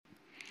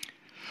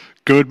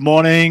Good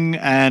morning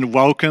and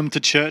welcome to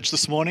church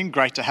this morning.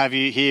 Great to have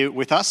you here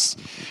with us,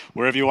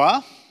 wherever you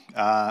are.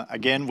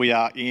 Again, we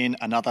are in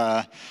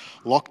another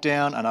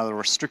lockdown, another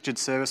restricted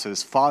service. So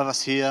there's 5 of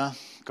us here.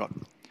 Got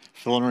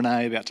Phil and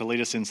Renee about to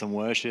lead us in some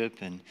worship,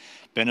 and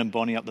Ben and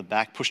Bonnie up the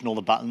back pushing all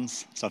the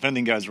buttons. So if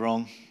anything goes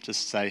wrong,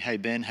 just say, hey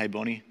Ben, hey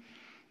Bonnie,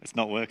 it's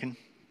not working.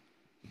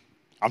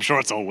 I'm sure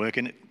it's all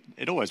working.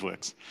 It always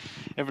works.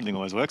 Everything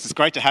always works. It's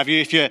great to have you.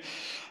 If you're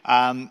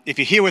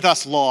here with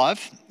us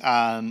live,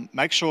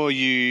 make sure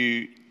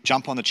you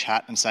jump on the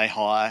chat and say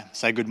hi,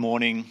 say good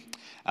morning.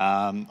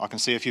 I can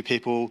see a few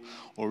people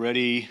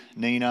already.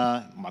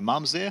 Nina, my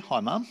mum's there. Hi,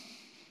 Mum.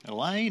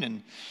 Elaine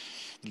and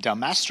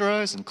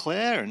Dalmastros and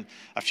Claire and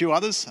a few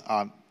others.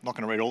 I'm not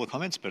going to read all the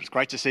comments, but it's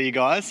great to see you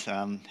guys,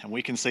 and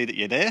we can see that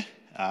you're there.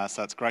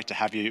 So it's great to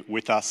have you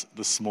with us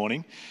this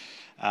morning.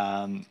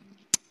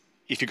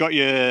 If you've got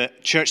your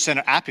Church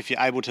Centre app, if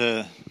you're able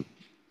to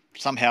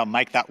somehow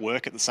make that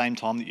work at the same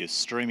time that you're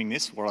streaming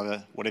this,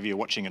 whatever you're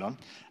watching it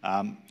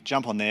on,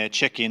 jump on there,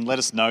 check in, let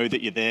us know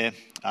that you're there,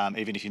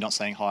 even if you're not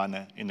saying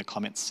hi in the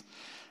comments,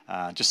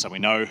 just so we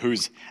know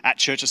who's at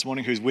church this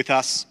morning, who's with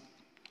us.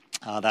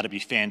 That'd be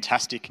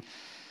fantastic.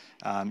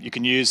 You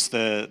can use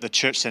the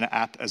Church Centre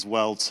app as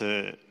well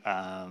to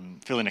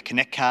fill in a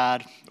Connect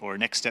card or a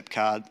Next Step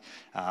card,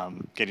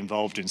 get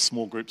involved in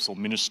small groups or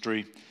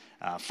ministry.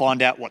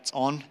 Find out what's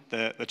on.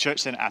 The Church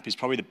Centre app is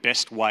probably the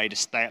best way to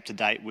stay up to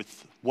date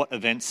with what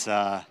events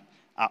are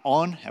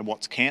on and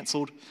what's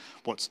cancelled,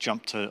 what's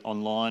jumped to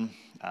online,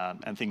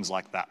 and things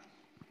like that.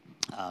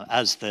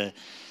 As the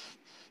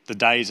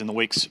days and the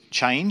weeks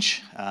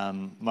change,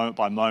 moment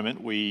by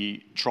moment,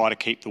 we try to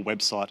keep the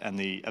website and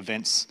the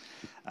events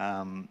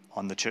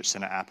on the Church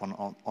Centre app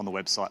on the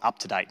website up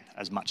to date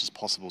as much as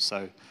possible.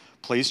 So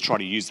please try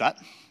to use that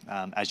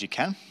as you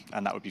can,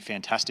 and that would be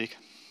fantastic.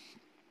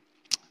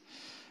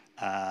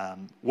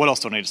 What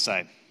else do I need to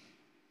say?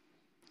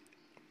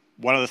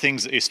 One of the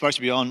things that is supposed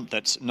to be on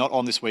that's not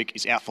on this week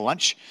is Out for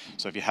Lunch.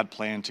 So if you had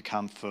planned to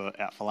come for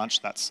Out for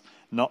Lunch, that's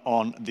not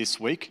on this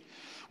week.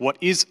 What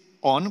is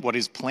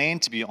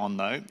planned to be on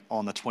though,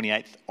 on the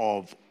 28th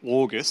of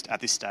August at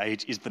this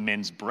stage, is the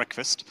men's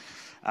breakfast,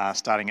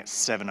 starting at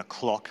 7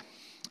 o'clock.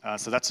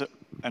 So that's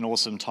an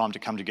awesome time to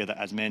come together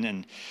as men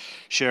and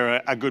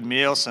share a good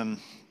meal,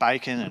 some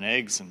bacon and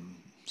eggs and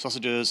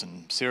sausages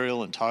and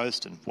cereal and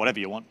toast and whatever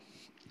you want.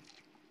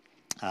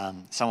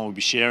 Someone will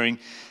be sharing.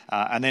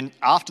 And then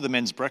after the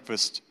men's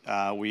breakfast,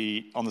 on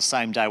the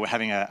same day, we're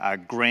having a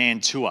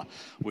grand tour,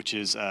 which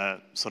is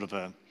sort of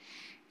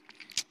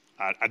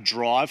a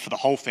drive for the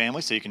whole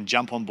family, so you can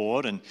jump on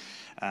board and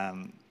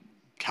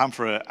come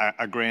for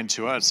a grand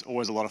tour. It's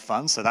always a lot of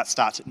fun. So that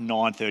starts at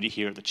 9:30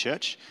 here at the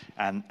church,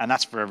 and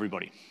that's for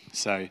everybody.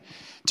 So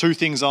 2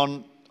 things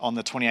on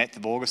the 28th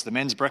of August, the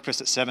men's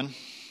breakfast at 7,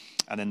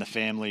 and then the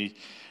family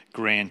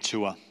grand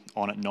tour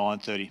on at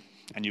 9:30.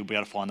 And you'll be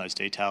able to find those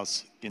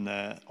details on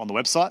the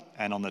website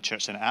and on the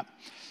Church Centre app,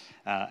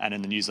 and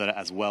in the newsletter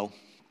as well.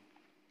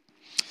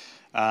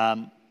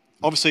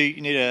 Obviously, you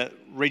need to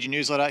read your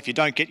newsletter. If you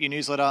don't get your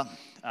newsletter,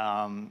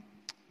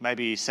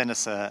 maybe send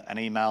us an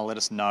email. Let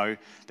us know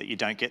that you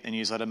don't get the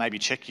newsletter. Maybe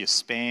check your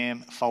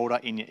spam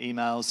folder in your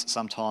emails.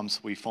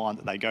 Sometimes we find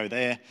that they go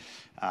there.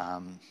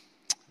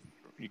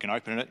 You can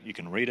open it. You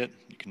can read it.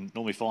 You can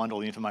normally find all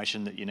the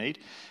information that you need.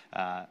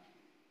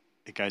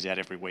 It goes out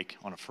every week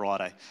on a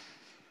Friday.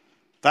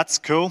 That's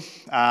cool.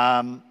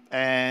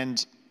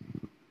 And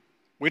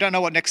we don't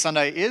know what next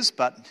Sunday is,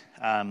 but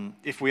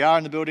if we are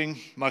in the building,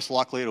 most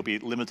likely it'll be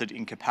limited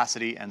in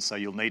capacity, and so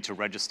you'll need to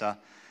register.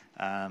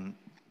 And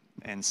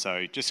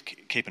so just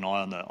keep an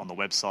eye on the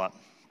website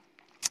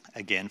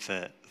again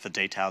for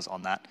details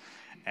on that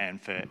and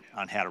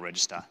on how to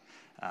register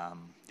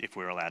if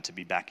we're allowed to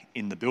be back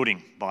in the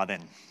building by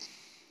then.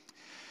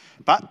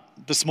 But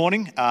this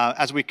morning,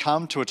 as we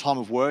come to a time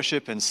of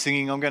worship and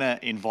singing, I'm going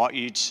to invite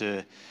you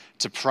to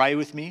pray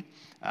with me,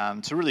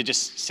 to really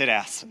just set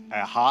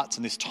our hearts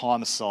in this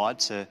time aside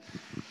to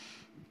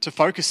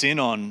focus in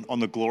on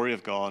the glory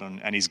of God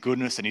and His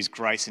goodness and His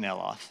grace in our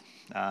life.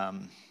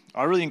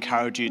 I really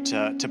encourage you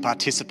to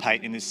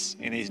participate in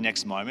these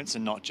next moments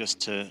and not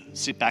just to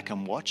sit back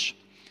and watch,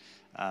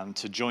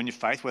 to join your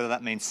faith, whether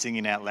that means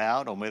singing out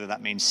loud or whether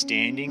that means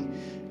standing,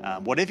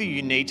 whatever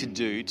you need to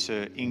do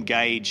to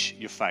engage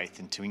your faith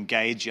and to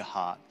engage your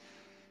heart,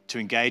 to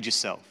engage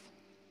yourself,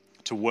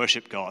 to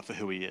worship God for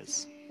who He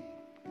is.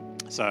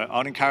 So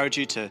I'd encourage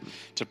you to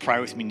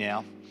pray with me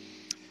now.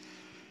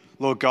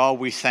 Lord God,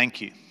 we thank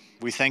you.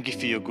 We thank you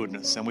for your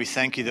goodness, and we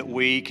thank you that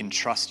we can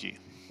trust you.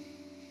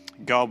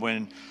 God,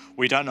 when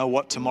we don't know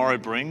what tomorrow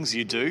brings,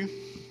 you do.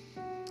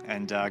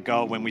 And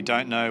God, when we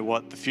don't know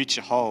what the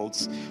future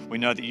holds, we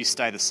know that you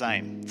stay the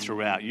same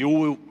throughout.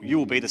 You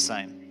will be the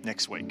same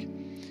next week.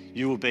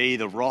 You will be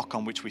the rock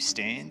on which we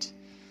stand,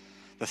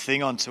 the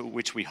thing onto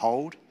which we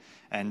hold.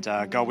 And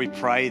God, we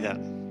pray that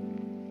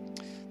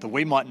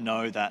we might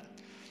know that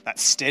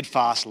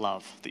steadfast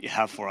love that you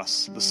have for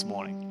us this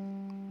morning.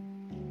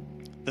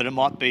 That it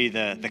might be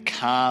the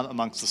calm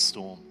amongst the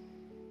storm.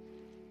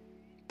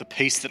 the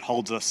peace that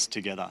holds us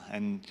together.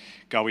 And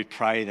God, we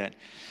pray that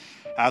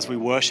as we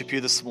worship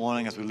you this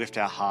morning, as we lift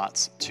our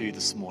hearts to you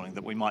this morning,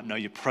 that we might know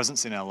your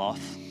presence in our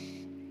life.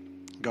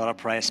 God, I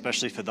pray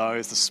especially for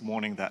those this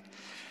morning that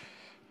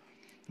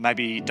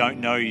maybe don't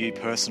know you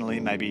personally,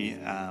 maybe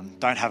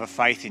don't have a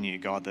faith in you,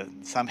 God, that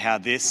somehow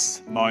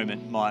this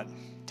moment might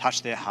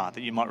touch their heart,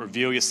 that you might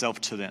reveal yourself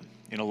to them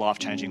in a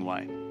life-changing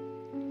way.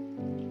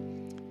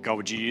 God,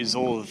 would you use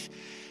all of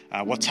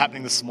what's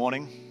happening this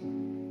morning,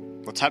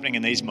 what's happening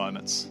in these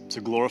moments,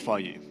 to glorify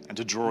you and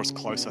to draw us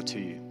closer to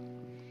you.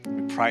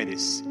 We pray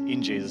this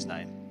in Jesus'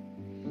 name.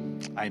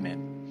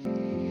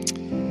 Amen.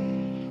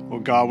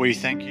 Well, God, we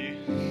thank you.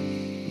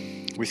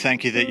 We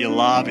thank you that your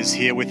love is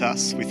here with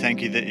us. We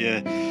thank you that your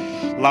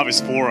love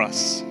is for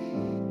us.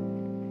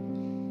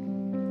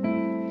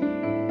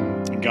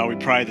 And God, we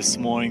pray this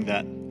morning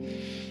that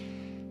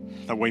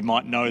we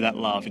might know that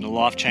love in a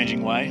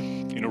life-changing way,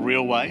 in a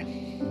real way.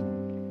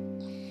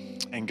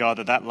 And God,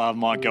 that love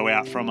might go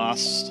out from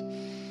us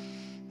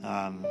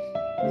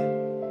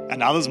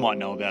and others might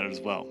know about it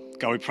as well.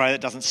 God, we pray that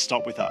doesn't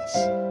stop with us.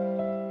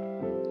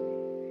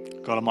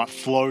 God, it might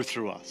flow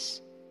through us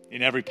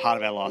in every part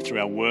of our life, through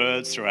our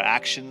words, through our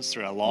actions,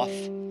 through our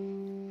life,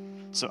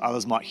 so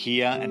others might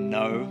hear and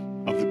know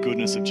of the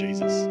goodness of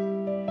Jesus.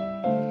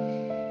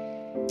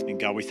 And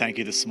God, we thank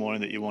you this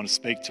morning that you want to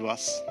speak to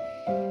us,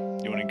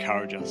 you want to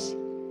encourage us.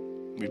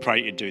 We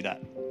pray you do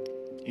that.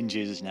 In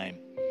Jesus' name,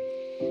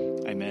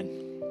 amen.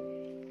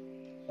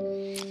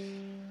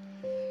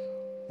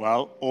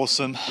 Well,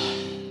 awesome.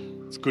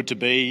 It's good to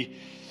be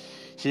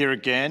here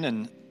again,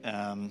 and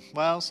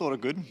sort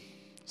of good,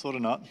 sort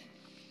of not.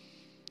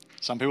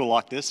 Some people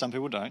like this, some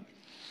people don't.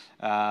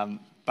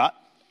 But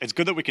it's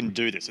good that we can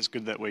do this. It's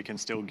good that we can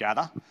still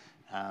gather.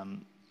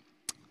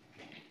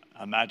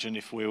 Imagine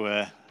if we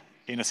were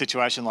in a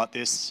situation like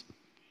this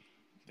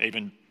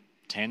even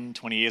 10,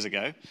 20 years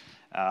ago,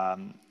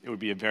 it would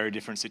be a very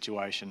different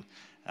situation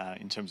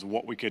in terms of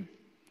what we could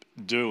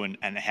do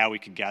and how we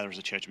could gather as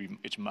a church.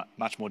 It's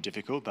much more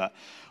difficult, but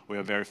we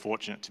are very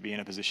fortunate to be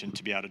in a position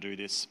to be able to do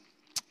this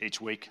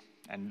each week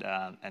and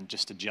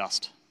just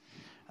adjust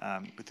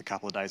with a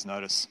couple of days'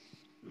 notice,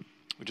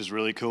 which is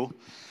really cool.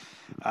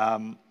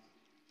 For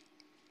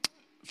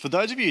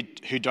those of you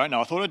who don't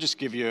know, I thought I'd just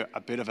give you a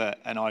bit of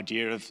an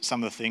idea of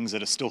some of the things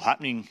that are still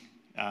happening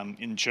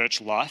in church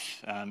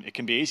life. It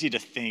can be easy to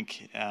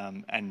think,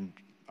 and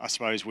I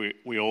suppose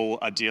we all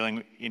are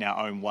dealing in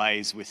our own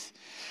ways with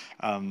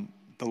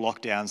the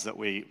lockdowns that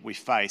we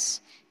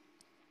face,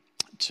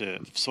 to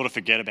sort of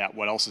forget about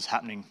what else is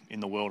happening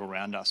in the world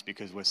around us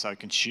because we're so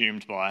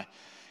consumed by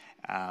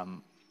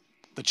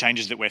the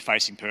changes that we're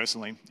facing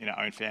personally in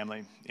our own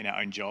family, in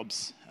our own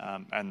jobs,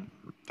 and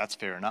that's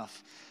fair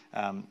enough.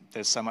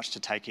 There's so much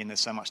to take in, there's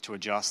so much to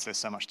adjust, there's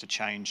so much to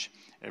change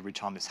every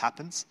time this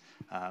happens,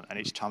 and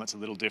each time it's a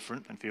little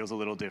different and feels a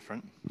little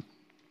different.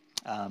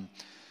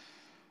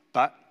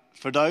 But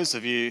for those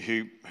of you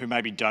who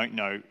maybe don't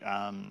know,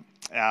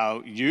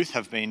 our youth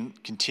have been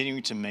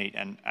continuing to meet,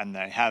 and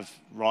they have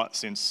right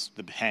since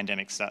the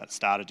pandemic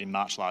started in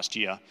March last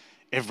year,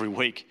 every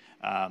week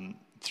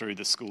through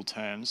the school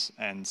terms.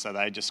 And so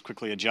they just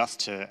quickly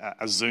adjust to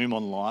a Zoom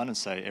online, and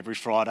so every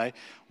Friday,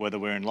 whether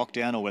we're in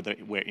lockdown or whether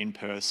we're in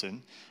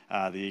person,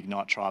 the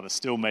Ignite Tribe are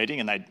still meeting,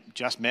 and they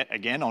just met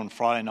again on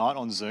Friday night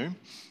on Zoom.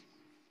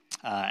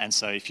 And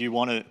so if you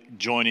want to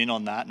join in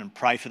on that and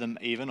pray for them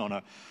even on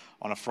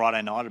a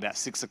Friday night about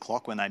 6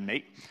 o'clock when they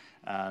meet,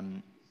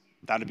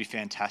 that'd be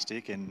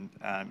fantastic. And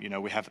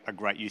we have a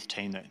great youth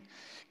team that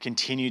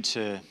continue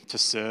to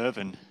serve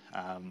and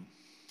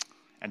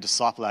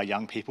disciple our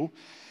young people,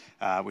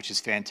 which is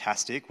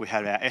fantastic. We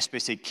had our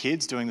SBC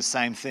kids doing the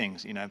same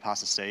things.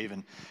 Pastor Steve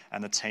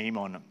and the team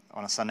on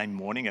a Sunday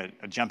morning are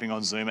jumping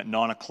on Zoom at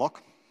 9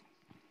 o'clock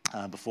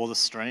before the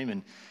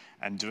stream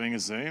and doing a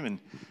Zoom.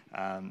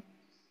 And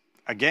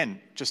again,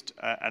 just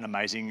an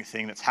amazing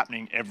thing that's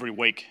happening every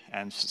week.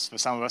 And for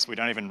some of us, we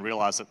don't even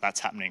realise that that's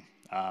happening.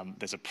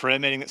 There's a prayer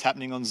meeting that's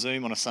happening on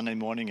Zoom on a Sunday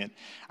morning at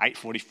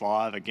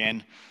 8:45.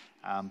 Again,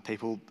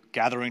 people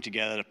gathering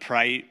together to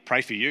pray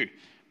for you,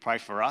 pray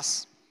for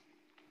us.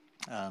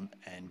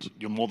 And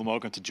you're more than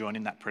welcome to join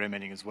in that prayer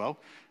meeting as well.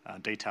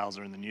 Details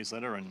are in the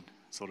newsletter and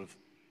sort of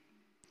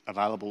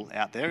available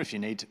out there if you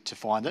need to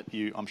find it.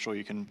 I'm sure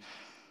you can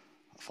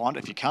find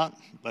it. If you can't,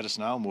 let us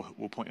know and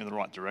we'll point you in the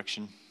right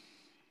direction.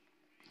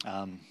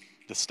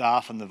 The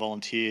staff and the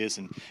volunteers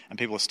and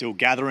people are still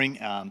gathering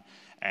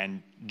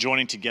and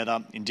joining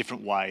together in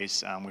different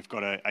ways. We've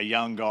got a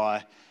young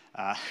guy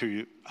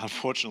who,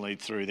 unfortunately,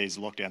 through these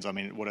lockdowns, I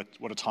mean,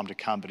 what a time to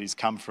come, but he's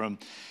come from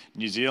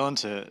New Zealand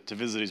to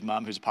visit his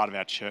mum, who's a part of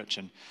our church,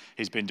 and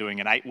he's been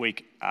doing an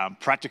 8-week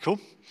practical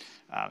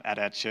at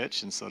our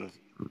church and sort of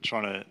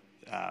trying to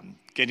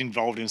get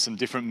involved in some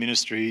different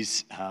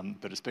ministries,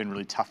 but it's been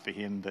really tough for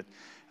him. But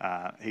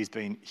he's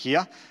been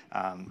here,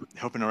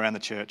 helping around the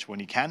church when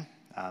he can,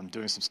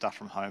 doing some stuff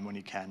from home when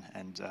he can.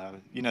 And,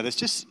 there's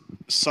just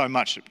so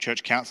much.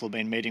 Church council have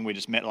been meeting. We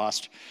just met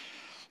last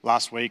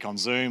last week on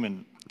Zoom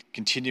and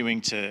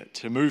continuing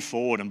to move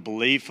forward and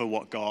believe for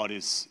what God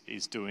is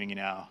doing in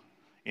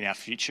our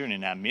future and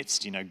in our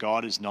midst. You know,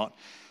 God is not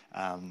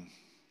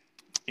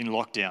in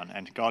lockdown,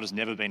 and God has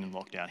never been in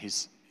lockdown.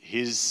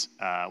 His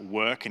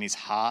work and his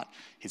heart,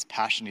 his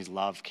passion, his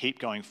love keep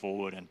going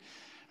forward. And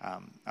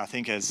I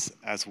think as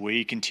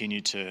we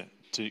continue to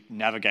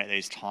navigate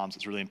these times,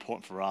 it's really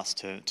important for us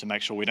to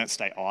make sure we don't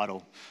stay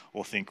idle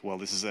or think, well,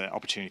 this is an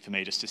opportunity for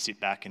me just to sit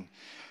back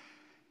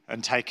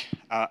and take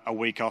a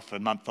week off, a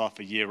month off,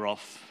 a year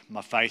off,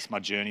 my faith, my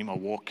journey, my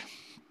walk,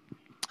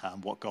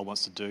 what God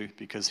wants to do,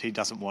 because he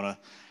doesn't want to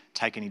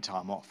take any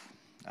time off.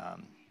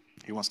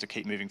 He wants to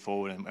keep moving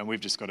forward, and we've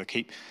just got to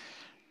keep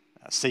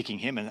seeking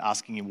him and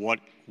asking him,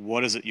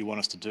 what is it you want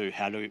us to do?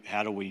 How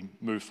do we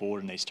move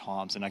forward in these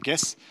times? And I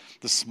guess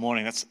this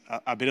morning, that's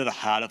a bit of the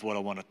heart of what I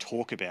want to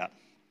talk about.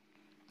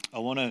 I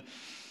want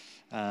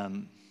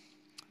to,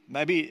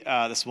 maybe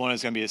this morning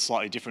is going to be a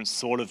slightly different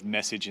sort of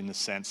message in the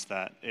sense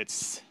that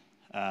it's,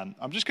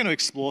 I'm just going to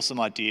explore some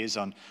ideas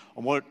on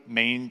what it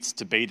means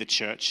to be the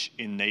church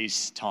in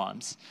these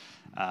times.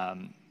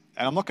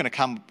 And I'm not going to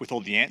come with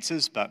all the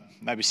answers, but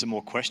maybe some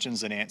more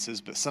questions than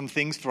answers, but some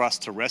things for us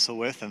to wrestle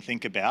with and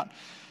think about.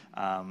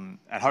 And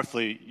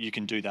hopefully you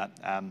can do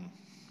that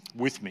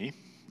with me,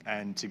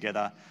 and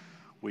together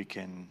we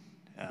can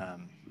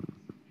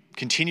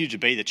continue to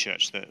be the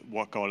church, that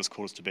what God has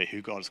called us to be,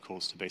 who God has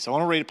called us to be. So I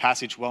want to read a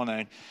passage well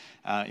known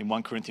in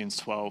 1 Corinthians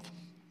 12,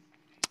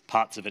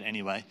 parts of it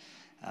anyway,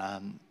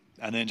 and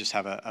then just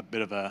have a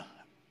bit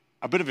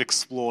of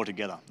explore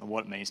together on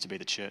what it means to be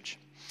the church.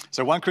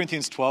 So 1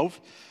 Corinthians 12,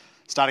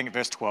 starting at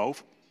verse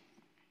 12,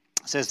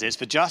 says this: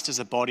 "For just as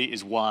the body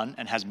is one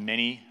and has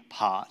many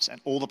parts, and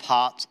all the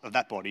parts of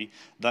that body,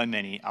 though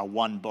many, are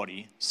one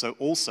body, so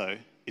also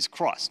is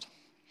Christ.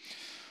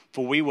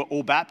 For we were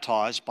all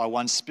baptized by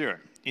one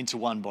Spirit into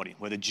one body,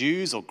 whether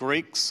Jews or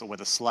Greeks, or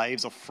whether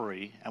slaves or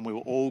free, and we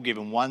were all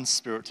given one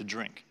Spirit to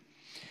drink.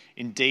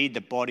 Indeed,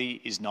 the body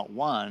is not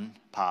one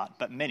part,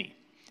 but many.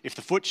 If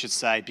the foot should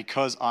say,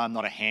 'Because I am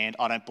not a hand,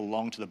 I don't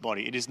belong to the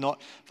body,' it is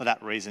not for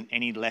that reason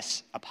any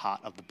less a part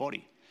of the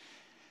body.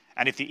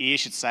 And if the ear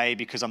should say,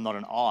 'Because I'm not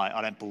an eye,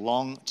 I don't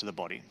belong to the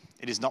body,'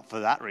 it is not for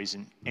that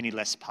reason any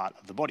less part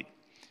of the body.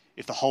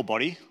 If the whole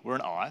body were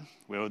an eye,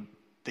 where would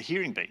the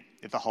hearing be?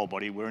 If the whole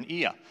body were an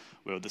ear,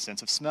 where would the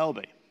sense of smell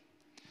be?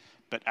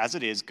 But as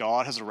it is,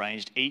 God has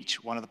arranged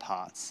each one of the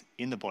parts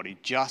in the body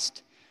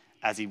just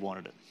as he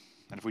wanted it."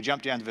 And if we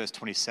jump down to verse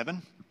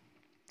 27,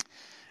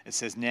 it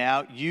says,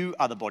 "Now you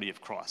are the body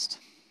of Christ,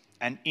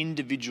 and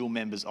individual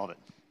members of it.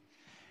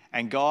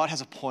 And God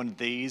has appointed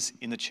these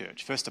in the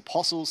church: first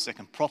apostles,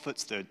 second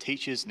prophets, third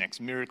teachers, next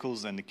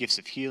miracles, then the gifts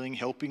of healing,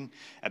 helping,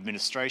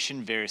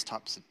 administration, various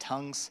types of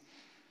tongues.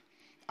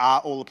 Are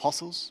all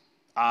apostles?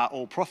 Are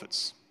all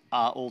prophets?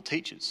 Are all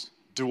teachers?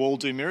 Do all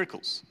do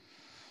miracles?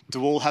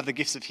 Do all have the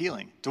gifts of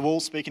healing? Do all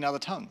speak in other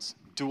tongues?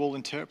 Do all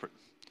interpret?"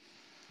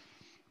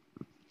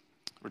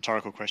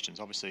 Rhetorical questions,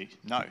 obviously,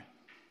 no.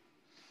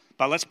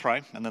 But let's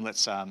pray, and then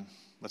let's have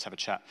a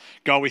chat.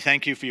 God, we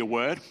thank you for your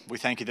word. We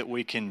thank you that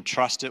we can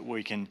trust it.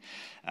 We can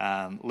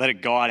let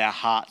it guide our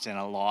hearts and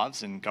our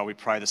lives. And God, we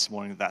pray this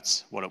morning that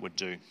that's what it would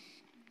do.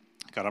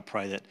 God, I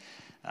pray that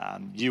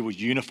you would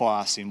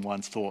unify us in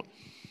one thought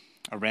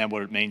around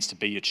what it means to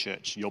be your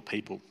church, your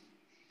people.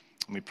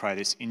 And we pray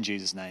this in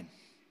Jesus' name.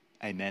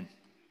 Amen.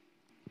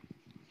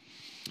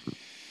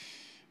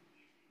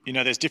 You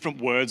know, there's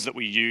different words that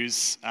we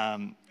use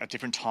at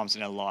different times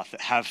in our life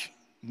that have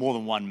more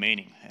than one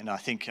meaning. And I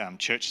think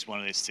church is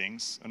one of these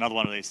things. Another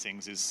one of these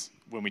things is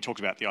when we talked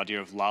about the idea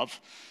of love.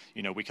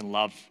 You know, we can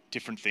love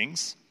different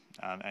things.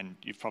 And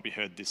you've probably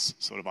heard this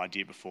sort of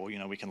idea before. You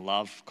know, we can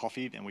love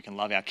coffee, and we can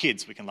love our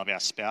kids. We can love our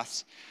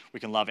spouse.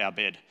 We can love our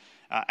bed.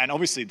 And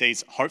obviously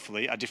these,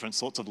 hopefully, are different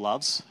sorts of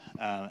loves.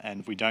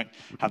 And we don't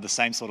have the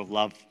same sort of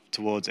love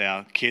towards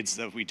our kids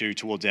that we do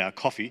towards our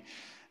coffee.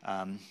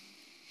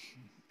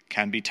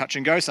 Can be touch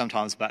and go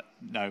sometimes, but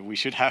no, we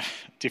should have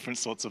different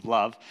sorts of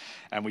love,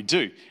 and we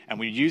do. And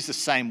we use the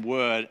same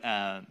word,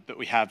 but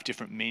we have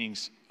different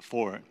meanings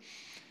for it.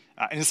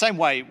 In the same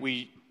way,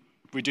 we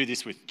do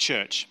this with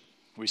church.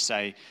 We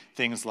say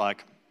things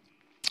like,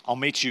 "I'll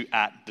meet you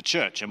at the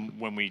church." And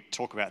when we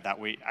talk about that,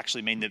 we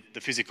actually mean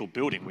the physical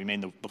building. We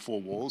mean the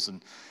four walls,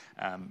 and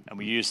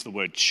we use the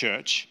word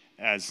church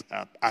as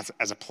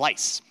a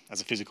place,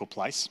 as a physical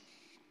place.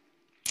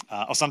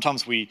 Or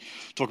sometimes we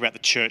talk about the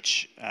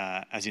church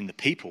as in the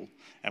people,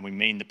 and we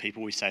mean the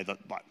people. We say that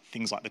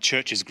things like the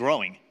church is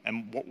growing,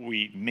 and what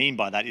we mean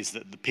by that is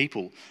that the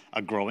people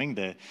are growing.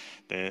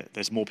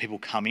 There's more people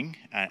coming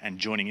and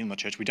joining in the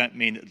church. We don't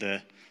mean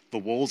that the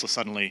walls are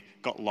suddenly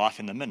got life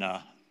in them and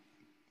are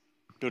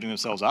building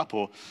themselves up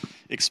or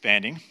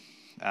expanding.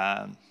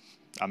 I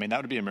mean,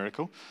 that would be a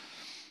miracle.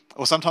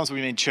 Or sometimes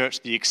we mean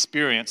church, the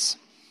experience,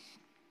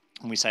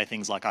 and we say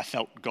things like, "I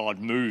felt God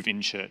move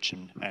in church,"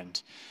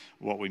 and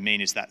what we mean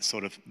is that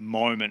sort of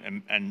moment,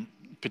 and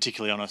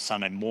particularly on a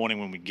Sunday morning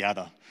when we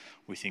gather,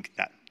 we think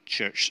that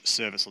church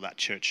service or that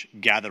church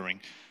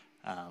gathering,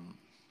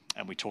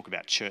 and we talk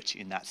about church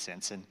in that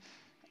sense. And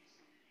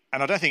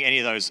And I don't think any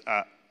of those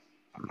are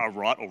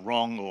right or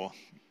wrong,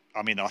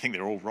 I think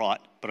they're all right,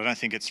 but I don't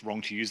think it's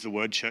wrong to use the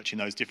word church in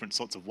those different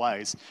sorts of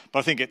ways. But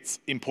I think it's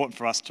important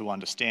for us to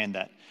understand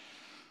that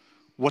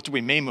what do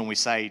we mean when we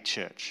say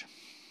church?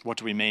 What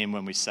do we mean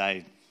when we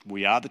say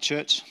we are the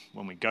church,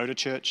 when we go to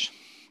church,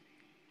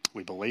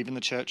 we believe in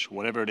the church,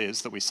 whatever it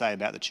is that we say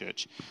about the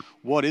church?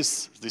 What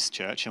is this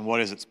church and what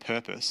is its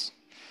purpose?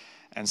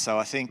 And so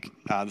I think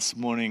this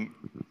morning,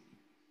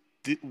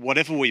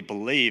 whatever we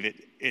believe,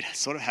 it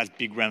sort of has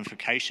big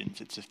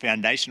ramifications. It's a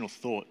foundational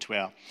thought to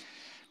our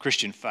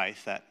Christian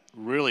faith that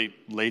really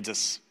leads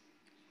us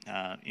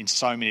in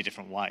so many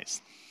different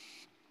ways.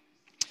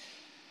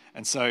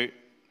 And so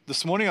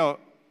this morning,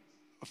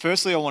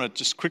 firstly, I want to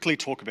just quickly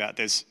talk about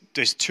there's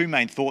two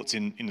main thoughts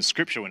in the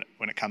scripture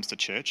when it comes to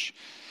church.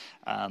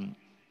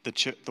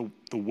 The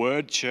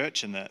word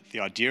church and the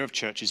idea of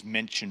church is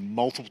mentioned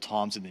multiple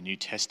times in the New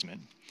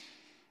Testament.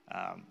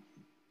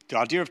 The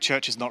idea of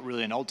church is not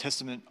really an Old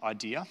Testament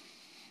idea.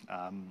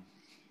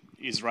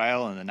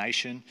 Israel and the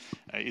nation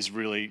is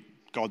really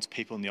God's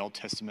people in the Old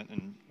Testament,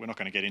 and we're not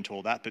going to get into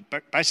all that,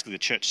 but basically the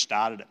church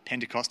started at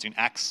Pentecost in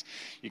Acts.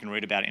 You can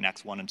read about it in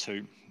Acts 1 and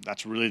 2.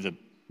 That's really the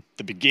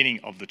beginning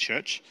of the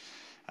church,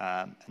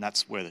 and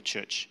that's where the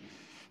church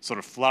sort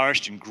of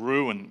flourished and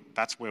grew, and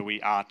that's where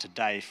we are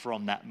today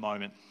from that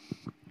moment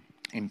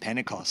in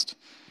Pentecost.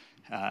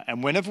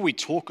 And whenever we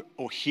talk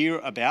or hear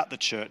about the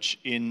church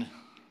in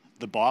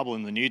the Bible,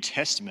 in the New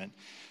Testament,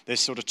 there's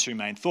sort of two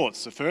main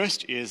thoughts. The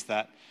first is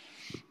that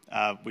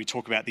we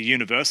talk about the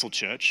universal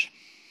church,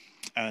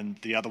 and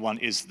the other one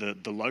is the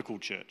local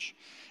church.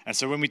 And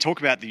so when we talk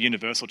about the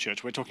universal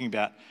church, we're talking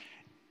about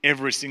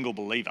every single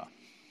believer.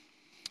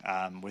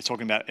 We're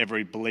talking about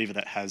every believer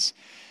that has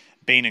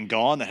been and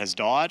gone, that has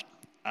died,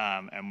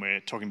 and we're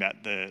talking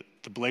about the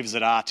believers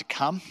that are to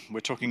come.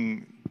 We're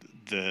talking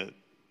the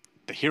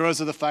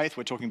heroes of the faith.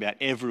 We're talking about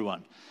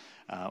everyone,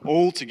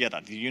 all together,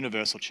 the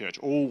universal church,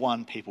 all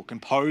one people,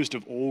 composed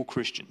of all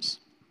Christians.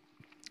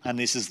 And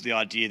this is the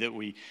idea that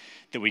we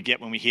get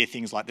when we hear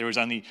things like there is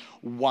only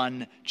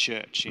one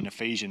church. In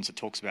Ephesians, it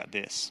talks about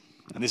this.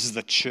 And this is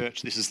the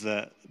church, this is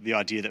the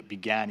idea that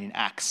began in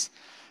Acts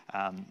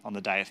on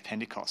the day of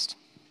Pentecost.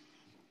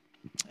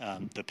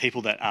 The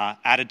people that are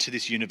added to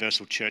this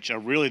universal church are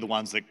really the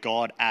ones that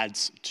God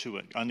adds to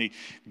it. Only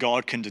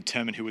God can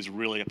determine who is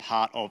really a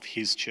part of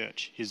his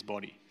church, his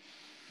body.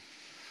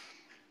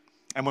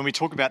 And when we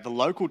talk about the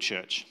local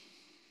church,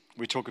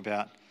 we talk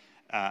about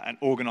an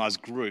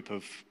organised group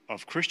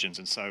of Christians.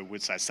 And so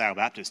we'd say Sale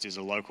Baptist is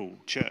a local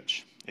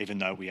church, even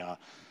though we are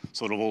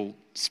sort of all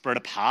spread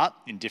apart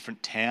in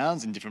different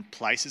towns, in different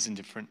places, in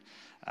different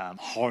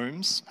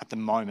homes at the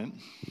moment.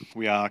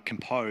 We are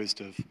composed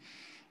of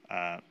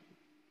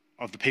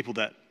the people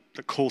that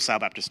call Sale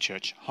Baptist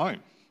Church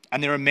home.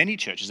 And there are many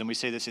churches, and we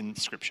see this in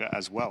Scripture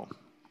as well.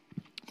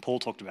 Paul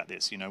talked about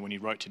this, when he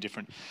wrote to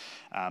different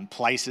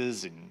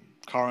places in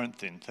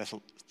Corinth, in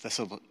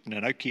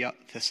Thessalonica.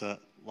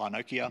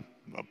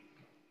 Well,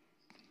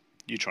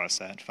 you try to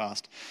say it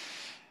fast.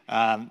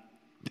 And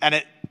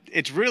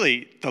it's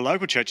really the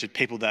local church of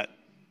people that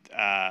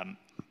are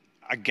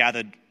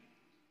gathered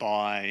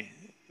by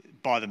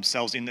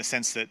themselves, in the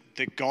sense that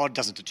God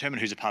doesn't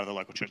determine who's a part of the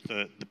local church,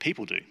 the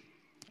people do.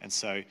 And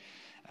so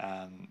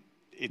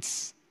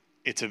it's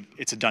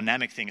a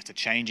dynamic thing, it's a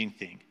changing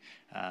thing,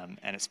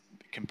 and it's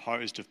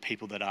composed of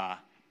people that are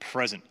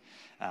present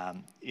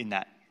in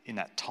that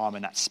time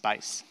and that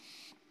space.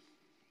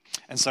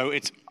 And so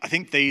I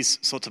think these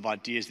sorts of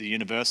ideas, the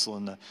universal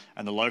and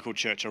the local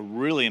church, are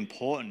really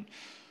important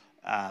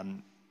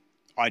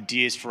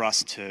ideas for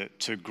us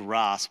to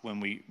grasp when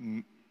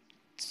we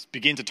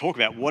begin to talk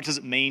about what does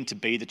it mean to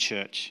be the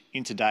church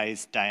in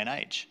today's day and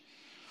age.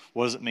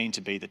 What does it mean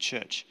to be the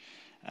church?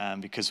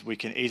 Because we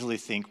can easily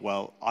think,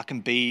 well, I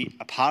can be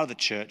a part of the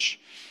church,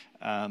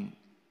 and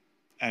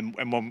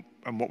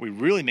what we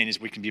really mean is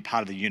we can be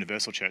part of the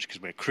universal church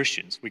because we're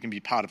Christians. We can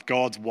be part of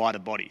God's wider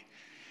body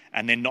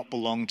and then not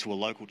belong to a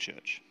local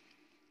church.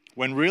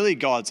 When really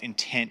God's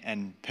intent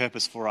and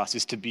purpose for us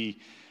is to be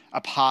a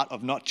part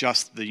of not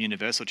just the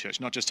universal church,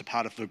 not just a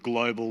part of the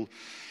global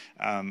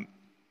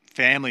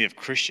family of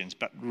Christians,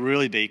 but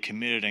really be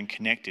committed and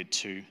connected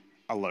to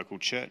a local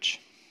church.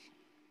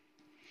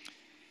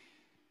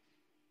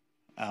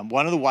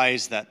 One of the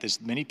ways that there's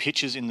many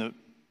pictures in the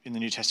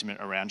New Testament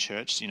around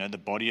church, the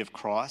body of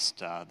Christ,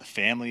 the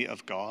family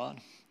of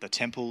God, the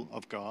temple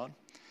of God.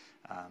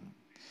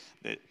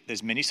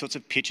 There's many sorts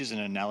of pictures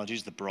and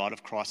analogies. The bride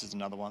of Christ is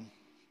another one.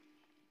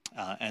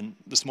 And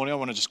this morning I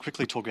want to just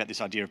quickly talk about this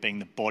idea of being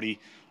the body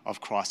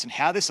of Christ and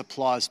how this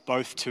applies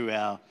both to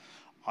our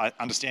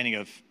understanding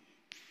of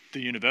the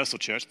universal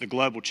church, the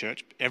global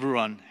church,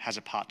 everyone has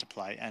a part to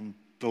play, and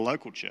the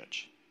local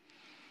church.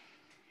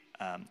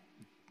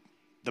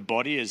 The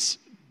body is,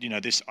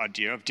 this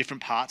idea of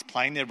different parts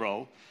playing their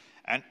role.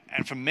 And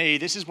for me,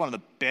 this is one of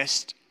the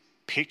best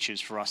pictures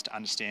for us to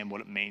understand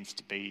what it means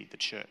to be the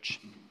church.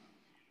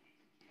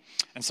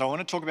 And so I want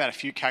to talk about a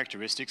few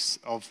characteristics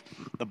of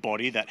the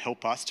body that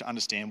help us to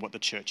understand what the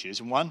church is.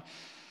 And one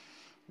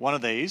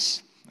of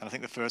these and I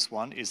think the first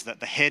one is that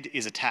the head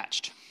is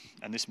attached.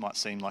 And this might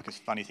seem like a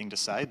funny thing to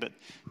say, but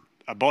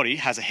a body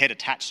has a head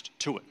attached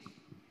to it.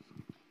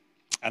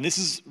 And this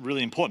is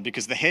really important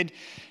because the head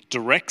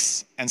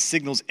directs and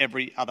signals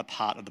every other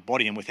part of the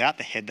body. And without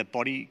the head, the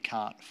body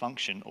can't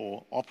function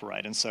or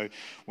operate. And so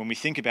when we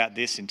think about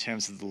this in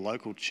terms of the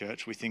local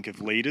church, we think of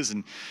leaders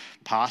and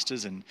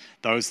pastors and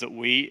those that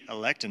we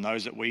elect and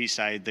those that we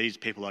say these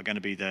people are going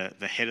to be the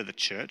head of the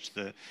church,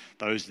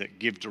 those that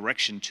give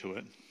direction to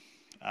it.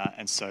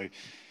 And so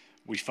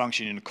we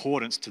function in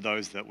accordance to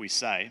those that we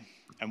say.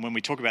 And when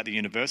we talk about the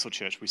universal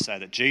church, we say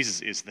that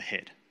Jesus is the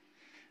head.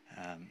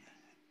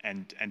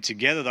 And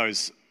together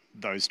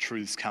those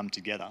truths come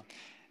together,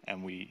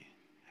 and we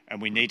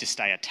need to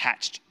stay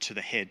attached to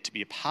the head to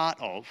be a part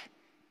of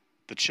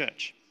the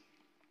church.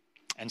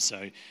 And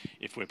so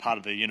if we're part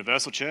of the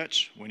universal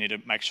church, we need to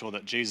make sure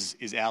that Jesus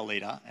is our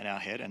leader and our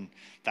head, and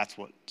that's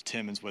what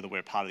determines whether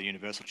we're part of the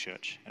universal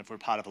church. And if we're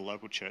part of a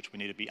local church, we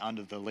need to be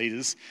under the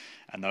leaders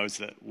and those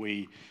that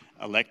we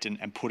elect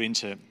and put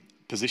into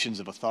positions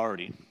of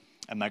authority,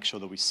 and make sure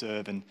that we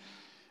serve and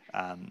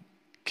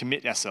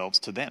commit ourselves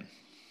to them.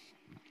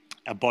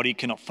 Our body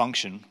cannot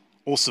function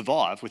or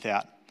survive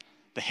without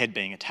the head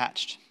being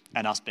attached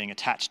and us being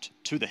attached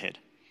to the head.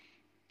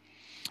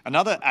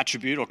 Another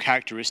attribute or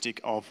characteristic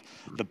of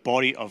the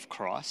body of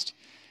Christ,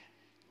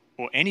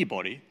 or any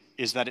body,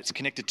 is that it's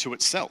connected to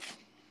itself.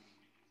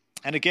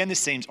 And again, this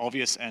seems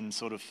obvious and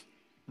sort of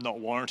not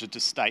warranted to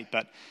state,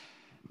 but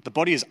the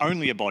body is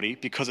only a body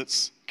because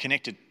it's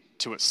connected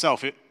to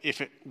itself.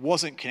 If it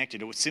wasn't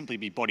connected, it would simply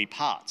be body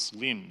parts,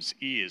 limbs,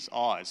 ears,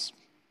 eyes,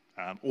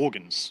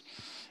 organs,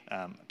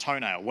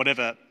 toenail,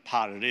 whatever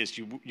part it is.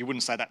 You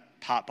wouldn't say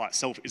that part by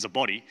itself is a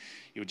body.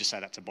 You would just say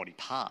that's a body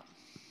part.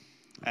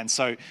 And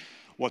so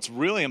what's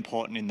really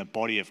important in the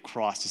body of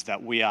Christ is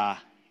that we are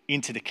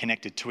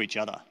interconnected to each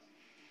other,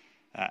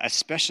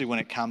 especially when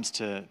it comes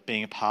to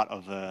being a part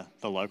of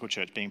the local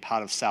church, being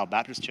part of Sale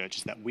Baptist Church,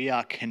 is that we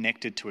are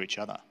connected to each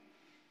other.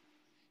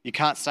 You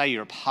can't say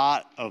you're a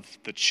part of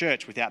the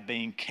church without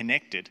being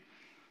connected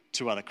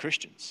to other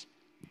Christians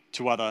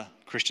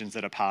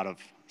that are part of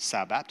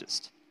Sale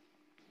Baptist.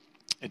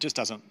 It just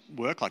doesn't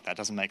work like that. It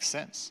doesn't make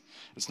sense.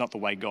 It's not the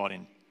way God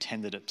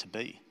intended it to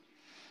be.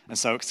 And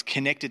so it's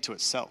connected to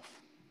itself.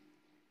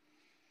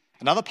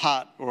 Another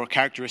part or a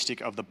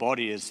characteristic of the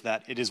body is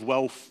that it is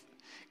well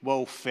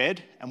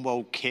fed and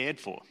well cared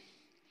for.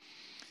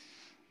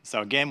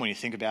 So again, when you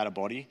think about a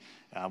body,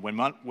 when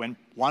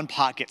one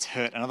part gets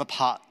hurt, another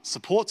part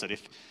supports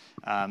it.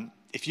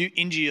 If you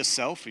injure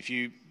yourself, if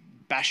you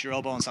bash your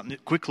elbow on something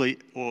quickly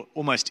or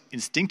almost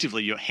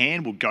instinctively, your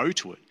hand will go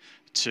to it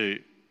to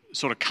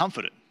sort of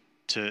comfort it,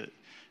 to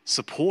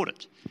support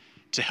it,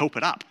 to help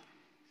it up,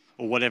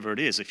 or whatever it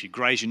is. If you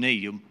graze your knee,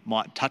 you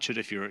might touch it.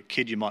 If you're a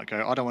kid, you might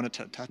go, I don't want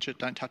to touch it,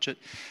 don't touch it.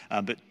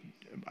 But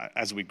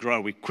as we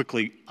grow, we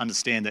quickly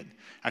understand that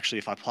actually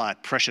if I apply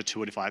pressure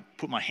to it, if I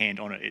put my hand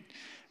on it,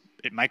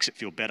 it makes it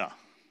feel better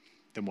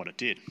than what it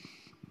did.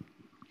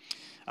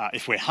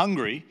 If we're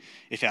hungry,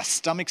 if our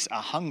stomachs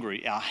are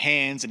hungry, our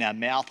hands and our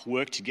mouth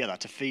work together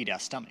to feed our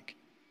stomach.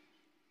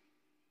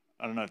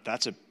 I don't know if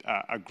that's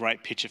a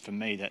great picture for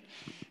me, that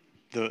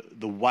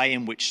the way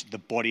in which the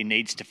body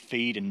needs to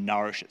feed and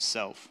nourish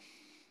itself.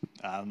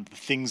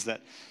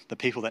 The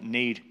people that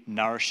need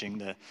nourishing,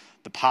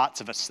 the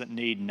parts of us that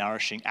need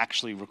nourishing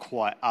actually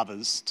require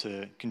others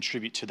to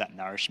contribute to that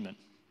nourishment.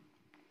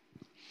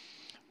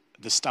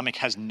 The stomach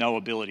has no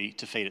ability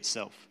to feed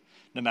itself.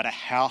 No matter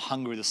how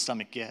hungry the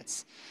stomach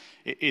gets,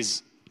 it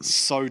is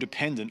so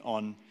dependent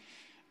on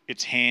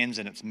its hands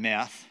and its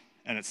mouth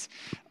and its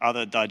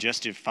other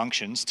digestive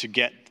functions to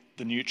get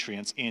the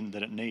nutrients in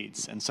that it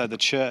needs. And so the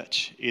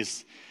church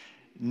is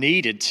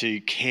needed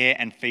to care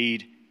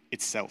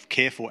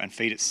for and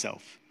feed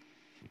itself,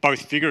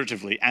 both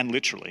figuratively and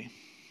literally.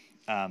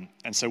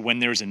 And so when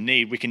there is a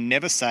need, we can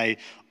never say,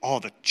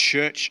 the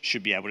church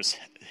should be able to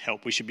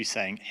help. We should be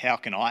saying, how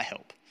can I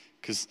help?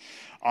 Because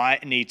I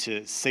need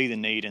to see the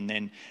need and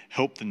then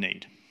help the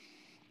need.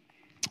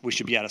 We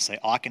should be able to say,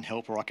 I can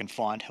help or I can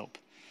find help.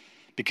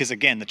 Because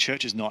again, the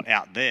church is not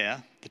out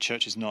there. The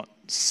church is not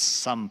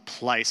some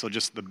place or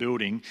just the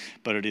building,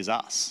 but it is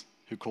us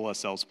who call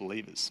ourselves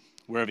believers.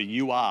 Wherever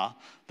you are,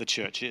 the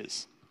church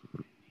is.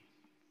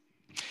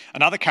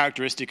 Another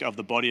characteristic of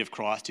the body of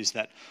Christ is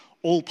that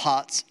all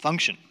parts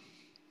function.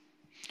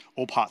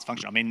 All parts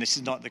function. I mean, this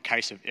is not the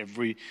case of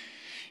every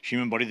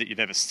human body that you've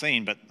ever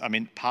seen, but I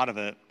mean, part of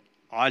an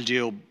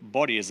ideal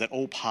body is that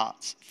all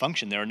parts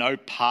function. There are no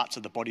parts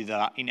of the body that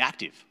are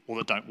inactive or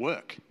that don't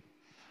work.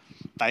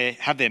 They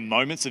have their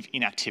moments of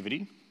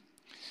inactivity.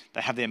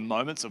 They have their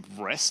moments of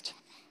rest.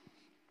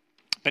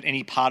 But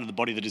any part of the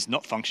body that is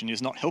not functioning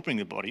is not helping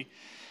the body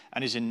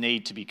and is in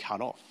need to be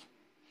cut off.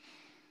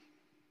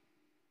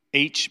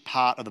 Each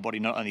part of the body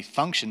not only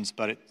functions,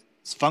 but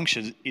its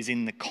function is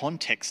in the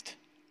context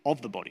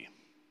of the body.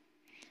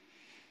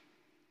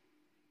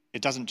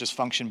 It doesn't just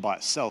function by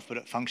itself, but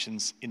it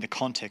functions in the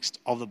context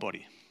of the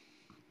body.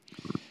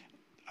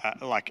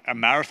 Like a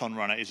marathon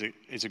runner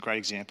is a great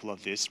example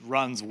of this,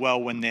 runs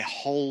well when their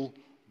whole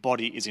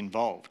body is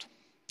involved.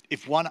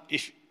 If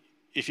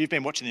you've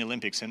been watching the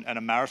Olympics and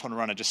a marathon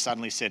runner just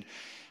suddenly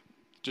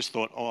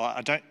thought, oh,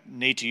 I don't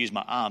need to use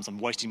my arms, I'm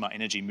wasting my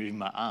energy moving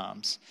my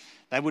arms,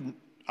 they'd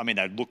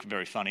look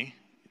very funny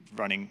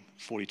running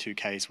 42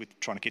 Ks with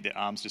trying to keep their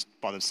arms just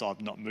by the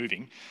side, not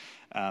moving.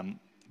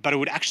 But it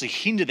would actually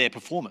hinder their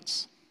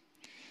performance.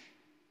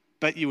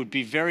 But it would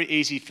be very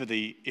easy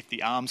if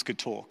the arms could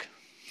talk.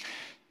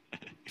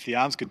 If the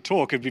arms could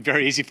talk, it'd be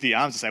very easy for the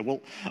arms to say,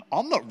 well,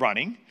 I'm not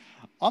running,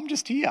 I'm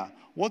just here.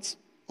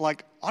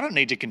 I don't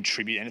need to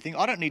contribute anything,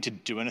 I don't need to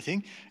do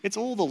anything. It's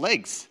all the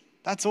legs.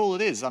 That's all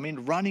it is. I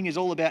mean, running is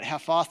all about how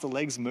fast the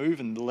legs move,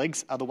 and the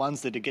legs are the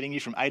ones that are getting you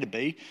from A to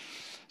B.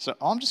 So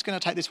I'm just going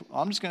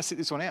to sit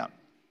this one out.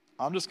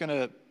 I'm just going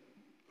to,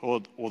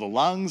 or the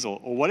lungs, or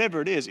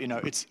whatever it is,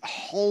 it's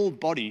whole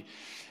body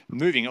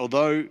moving,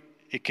 although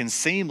it can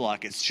seem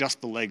like it's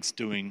just the legs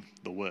doing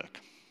the work.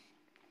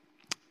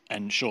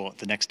 And sure,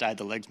 the next day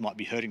the legs might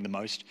be hurting the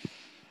most,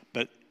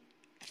 but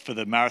for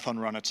the marathon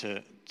runner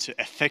to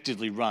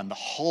effectively run, the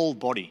whole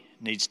body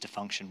needs to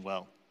function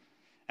well.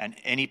 And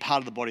any part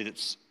of the body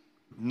that's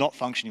not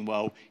functioning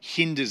well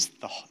hinders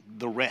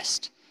the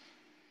rest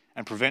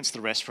and prevents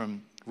the rest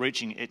from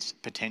reaching its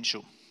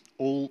potential.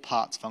 All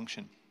parts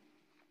function.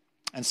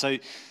 And so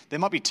there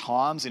might be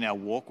times in our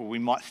walk where we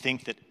might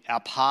think that our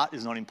part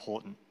is not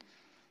important,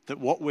 that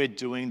what we're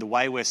doing, the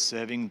way we're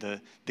serving,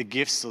 the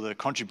gifts or the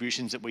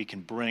contributions that we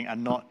can bring are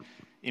not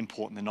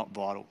important, they're not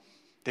vital.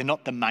 They're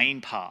not the main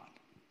part,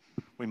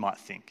 we might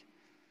think.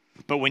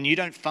 But when you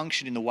don't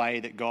function in the way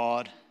that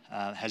God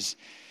has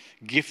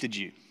gifted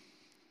you,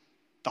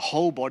 the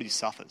whole body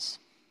suffers.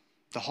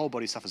 The whole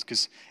body suffers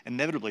because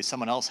inevitably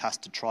someone else has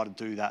to try to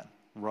do that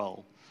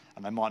role,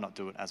 and they might not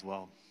do it as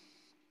well.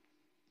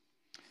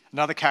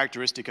 Another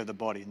characteristic of the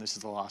body, and this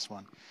is the last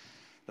one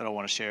that I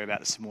want to share about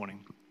this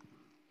morning,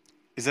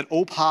 is that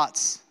all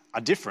parts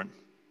are different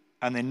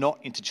and they're not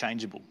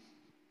interchangeable.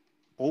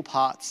 All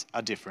parts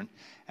are different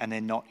and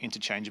they're not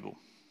interchangeable.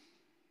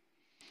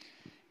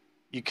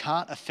 You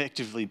can't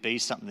effectively be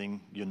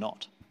something you're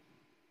not.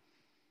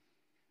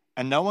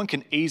 And no one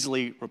can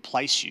easily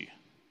replace you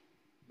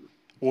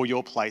or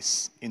your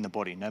place in the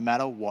body, no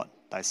matter what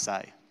they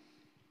say.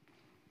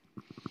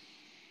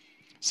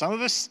 Some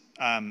of us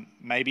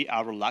maybe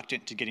are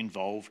reluctant to get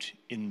involved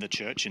in the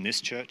church, in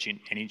this church, in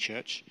any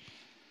church,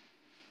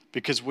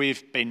 because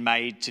we've been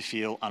made to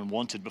feel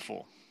unwanted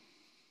before.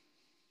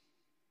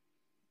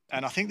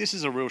 And I think this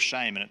is a real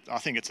shame, and I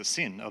think it's a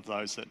sin of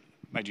those that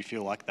made you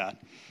feel like that.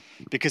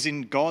 Because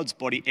in God's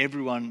body,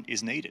 everyone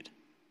is needed.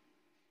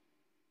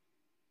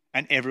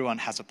 And everyone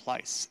has a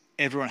place.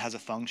 Everyone has a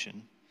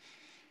function.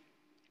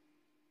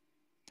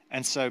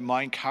 And so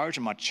my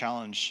encouragement, my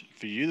challenge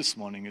for you this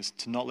morning is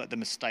to not let the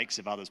mistakes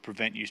of others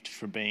prevent you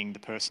from being the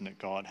person that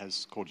God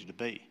has called you to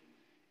be,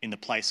 in the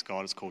place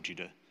God has called you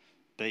to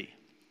be.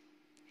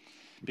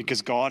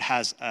 Because God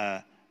has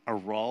a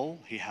role,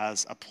 He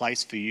has a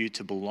place for you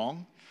to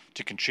belong,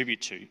 to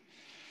contribute to,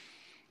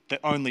 that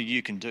only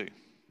you can do,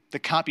 that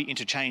can't be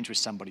interchanged with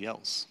somebody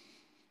else.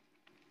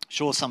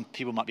 Sure, some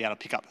people might be able to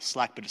pick up the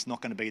slack, but it's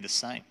not going to be the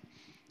same.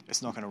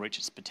 It's not going to reach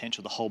its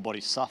potential. The whole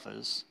body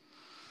suffers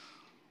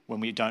when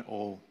we don't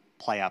all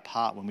play our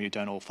part, when we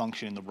don't all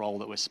function in the role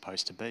that we're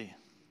supposed to be.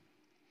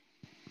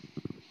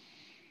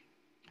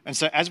 And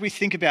so as we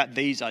think about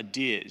these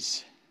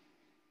ideas,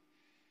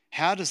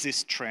 how does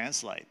this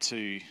translate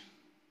to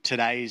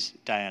today's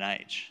day and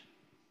age?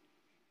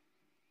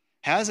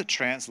 How does it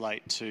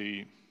translate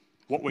to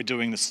what we're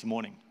doing this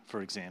morning,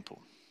 for example,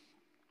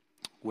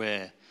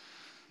 where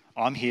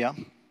I'm here,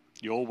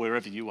 you're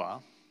wherever you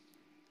are,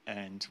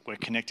 and we're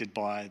connected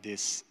by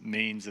this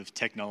means of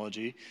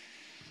technology,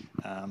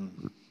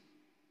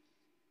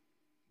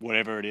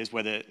 whatever it is,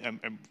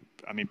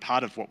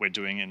 part of what we're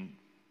doing and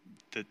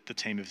the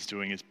team is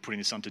doing is putting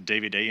this onto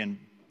DVD and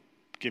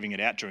giving it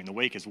out during the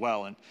week as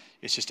well, and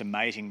it's just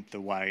amazing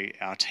the way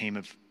our team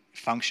have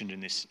functioned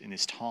in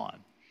this time.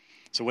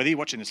 So whether you're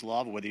watching this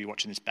live or whether you're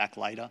watching this back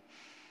later,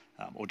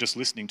 or just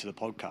listening to the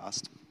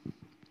podcast,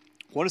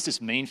 what does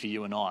this mean for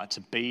you and I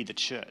to be the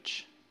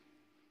church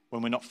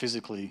when we're not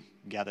physically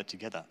gathered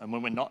together and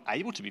when we're not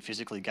able to be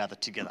physically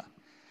gathered together?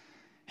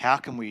 How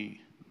can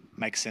we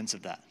make sense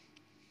of that?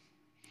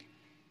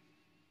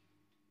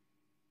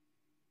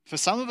 For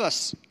some of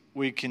us,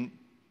 we can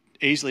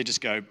easily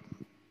just go,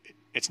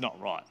 it's not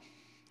right.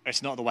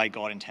 It's not the way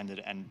God intended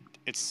it, and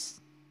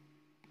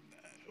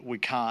we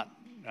can't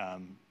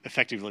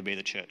effectively be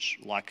the church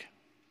like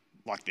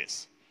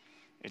this.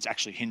 It's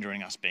actually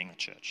hindering us being the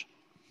church.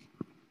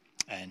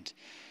 And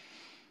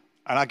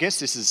I guess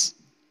this is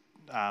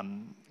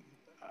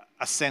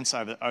a sense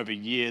over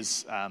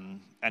years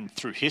and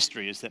through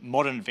history is that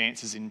modern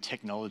advances in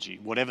technology,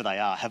 whatever they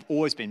are, have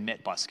always been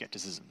met by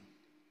skepticism.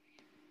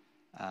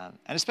 And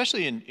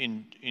especially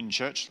in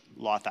church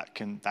life, that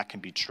can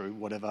be true.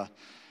 Whatever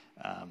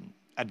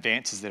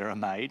advances that are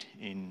made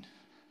in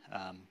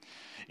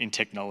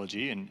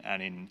technology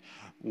and in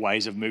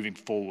ways of moving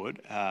forward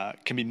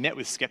can be met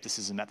with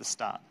skepticism at the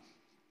start,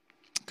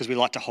 because we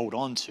like to hold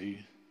on to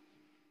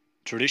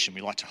tradition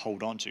we like to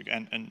hold on to,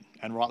 and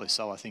rightly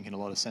so, I think, in a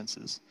lot of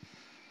senses.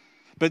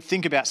 But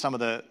think about some of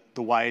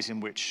the ways in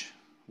which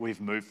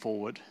we've moved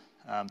forward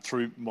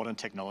through modern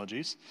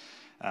technologies.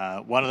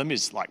 One of them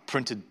is like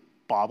printed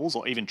Bibles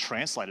or even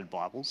translated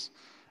Bibles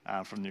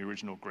from the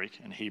original Greek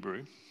and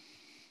Hebrew.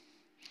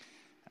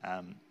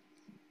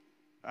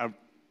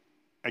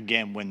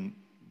 Again, when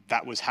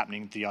that was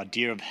happening, the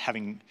idea of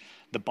having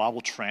the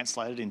Bible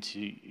translated into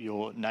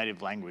your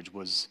native language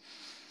was,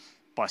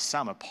 by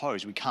some,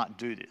 opposed. We can't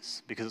do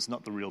this because it's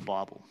not the real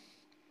Bible.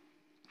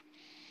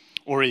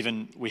 Or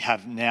even we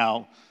have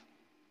now,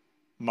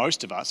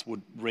 most of us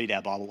would read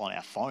our Bible on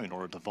our phone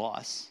or a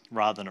device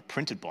rather than a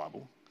printed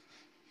Bible.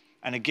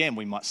 And again,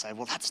 we might say,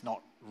 well, that's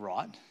not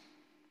right,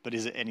 but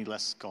is it any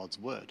less God's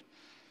word?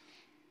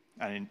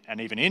 And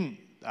even in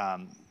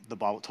the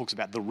Bible, it talks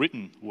about the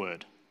written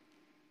word.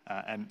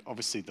 And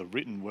obviously the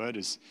written word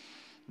is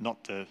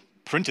not the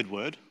printed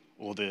word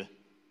or the,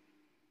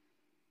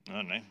 I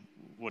don't know,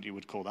 what you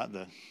would call that,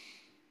 the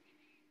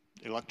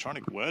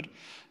electronic word.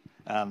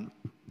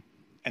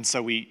 And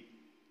so we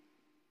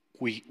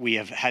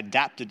have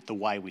adapted the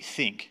way we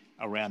think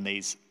around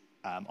these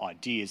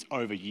ideas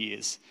over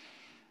years.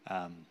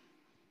 Or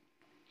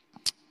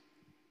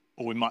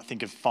we might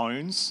think of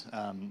phones,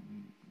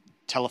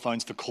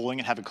 telephones for calling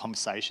and having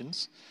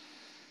conversations.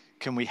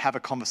 Can we have a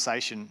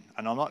conversation?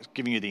 And I'm not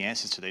giving you the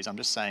answers to these, I'm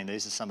just saying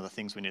these are some of the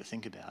things we need to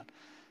think about.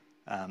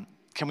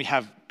 Can we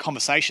have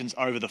conversations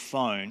over the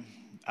phone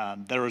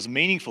that are as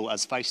meaningful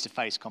as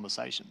face-to-face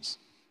conversations?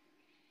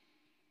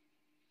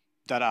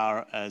 That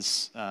are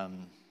as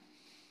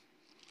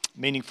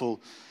meaningful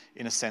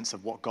in a sense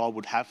of what God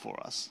would have for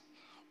us?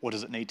 Or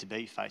does it need to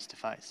be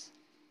face-to-face?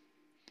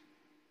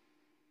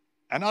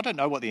 And I don't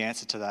know what the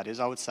answer to that is.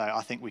 I would say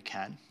I think we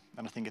can,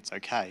 and I think it's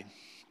okay.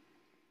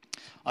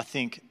 I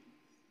think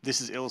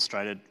this is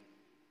illustrated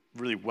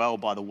really well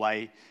by the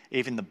way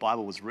even the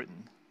Bible was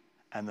written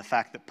and the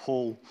fact that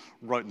Paul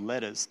wrote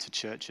letters to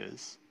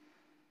churches.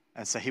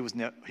 And so he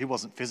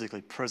wasn't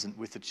physically present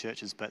with the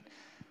churches, but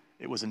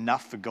it was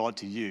enough for God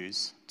to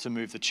use to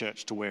move the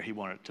church to where he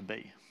wanted it to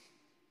be.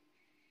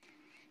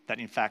 That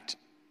in fact,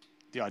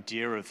 the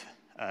idea of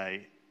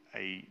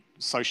a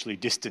socially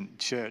distant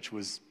church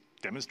was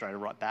demonstrated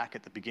right back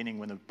at the beginning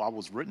when the Bible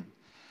was written.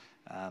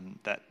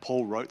 That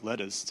Paul wrote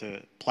letters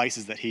to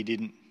places that he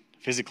didn't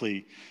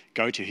physically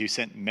go to. He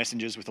sent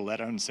messengers with a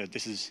letter and said,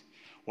 this is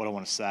what I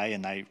want to say,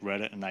 and they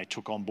read it and they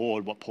took on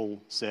board what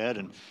Paul said,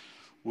 and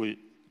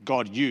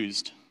God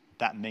used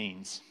that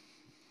means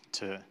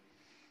to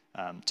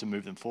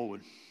move them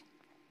forward.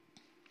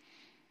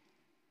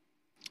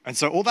 And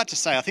so all that to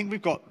say, I think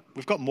we've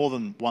got more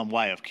than one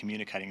way of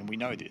communicating, and we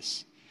know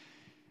this.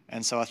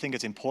 And so I think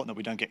it's important that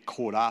we don't get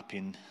caught up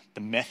in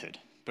the method,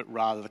 but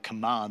rather the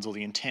commands or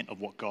the intent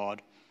of what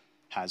God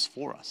has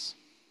for us.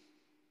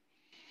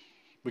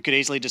 We could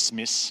easily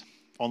dismiss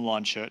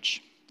online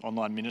church,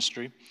 online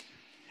ministry,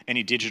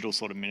 any digital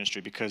sort of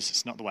ministry, because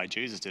it's not the way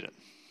Jesus did it.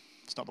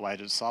 It's not the way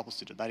the disciples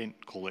did it. They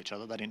didn't call each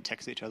other. They didn't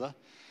text each other.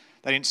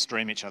 They didn't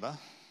stream each other.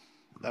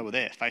 They were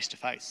there, face to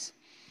face,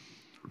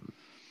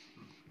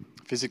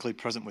 physically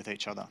present with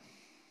each other.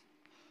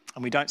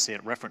 And we don't see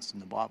it referenced in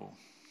the Bible.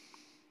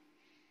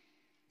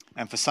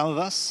 And for some of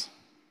us,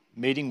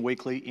 meeting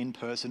weekly, in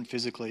person,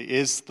 physically,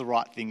 is the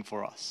right thing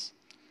for us.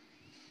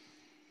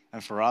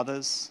 And for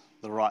others,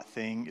 the right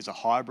thing is a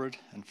hybrid,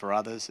 and for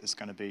others, it's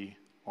going to be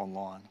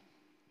online.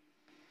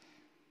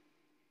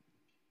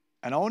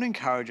 And I want to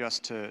encourage us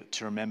to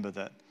remember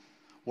that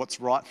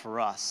what's right for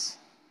us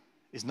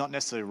is not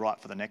necessarily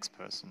right for the next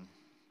person.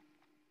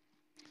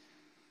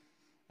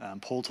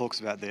 Paul talks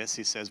about this.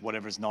 He says,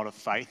 whatever is not of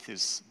faith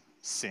is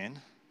sin.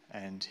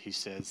 And he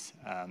says,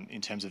 in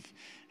terms of,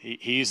 he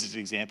uses the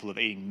example of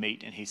eating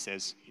meat, and he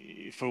says,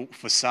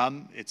 for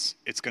some, it's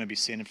going to be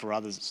sin, and for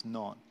others, it's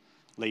not.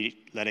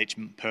 Let each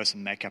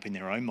person make up in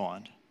their own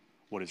mind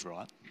what is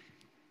right.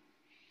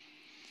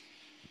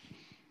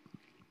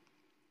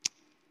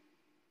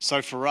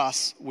 So for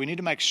us, we need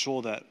to make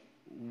sure that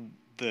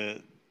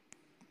the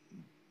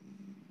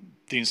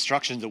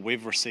instructions that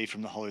we've received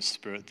from the Holy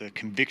Spirit, the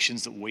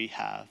convictions that we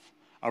have,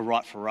 are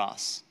right for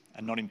us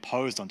and not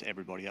imposed onto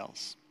everybody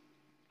else.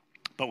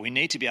 But we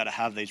need to be able to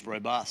have these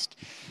robust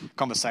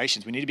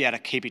conversations. We need to be able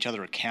to keep each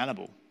other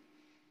accountable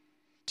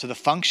to the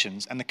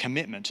functions and the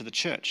commitment to the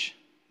church,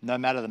 no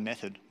matter the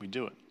method we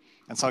do it.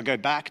 And so I go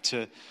back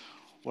to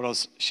what I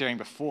was sharing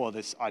before,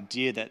 this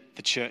idea that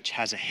the church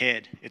has a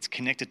head. It's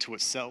connected to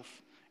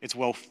itself. It's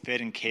well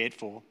fed and cared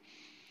for.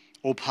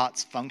 All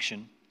parts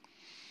function.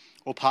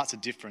 All parts are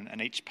different, and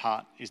each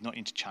part is not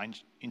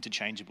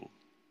interchangeable.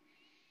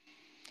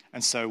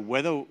 And so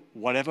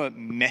whatever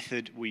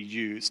method we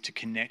use to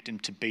connect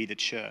and to be the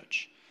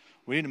church,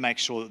 we need to make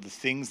sure that the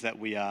things that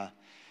we are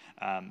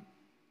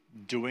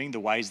doing, the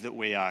ways that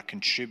we are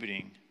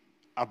contributing,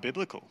 are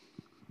biblical.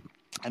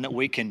 And that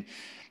we can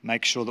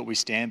make sure that we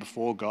stand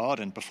before God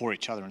and before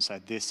each other and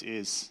say, this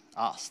is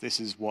us. This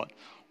is what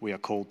we are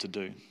called to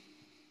do.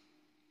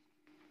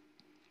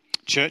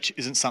 Church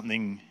isn't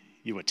something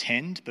you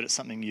attend, but it's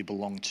something you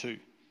belong to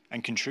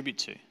and contribute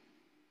to.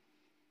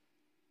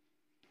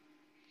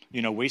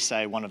 We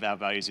say one of our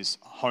values is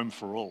home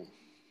for all.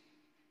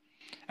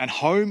 And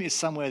home is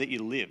somewhere that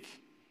you live,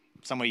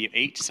 somewhere you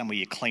eat, somewhere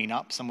you clean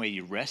up, somewhere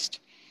you rest.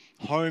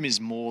 Home is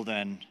more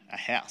than a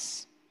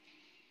house.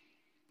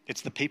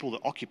 It's the people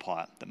that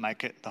occupy it that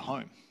make it the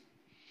home.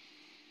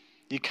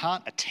 You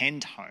can't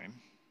attend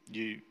home.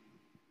 You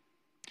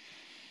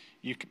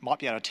might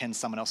be able to attend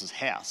someone else's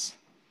house.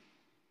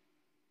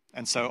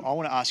 And so I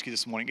want to ask you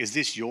this morning, is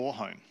this your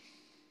home?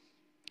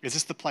 Is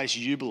this the place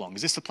you belong?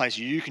 Is this the place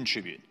you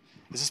contribute?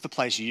 Is this the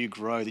place you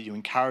grow, that you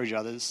encourage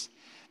others,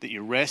 that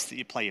you rest, that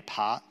you play your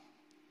part?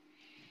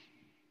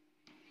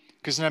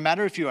 Because no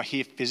matter if you are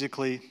here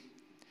physically,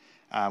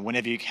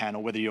 whenever you can,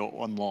 or whether you're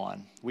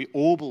online, we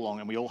all belong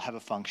and we all have a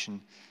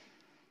function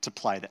to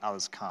play that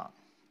others can't.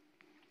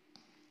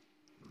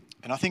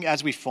 And I think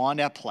as we find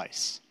our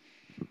place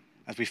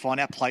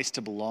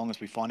to belong, as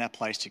we find our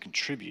place to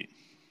contribute,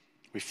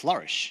 we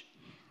flourish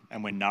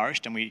and we're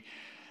nourished, and we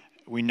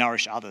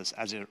nourish others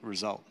as a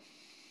result.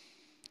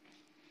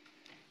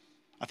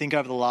 I think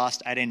over the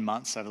last 18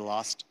 months, over the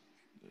last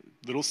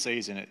little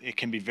season, it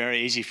can be very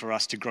easy for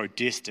us to grow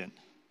distant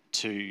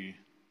to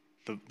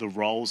the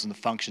roles and the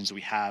functions that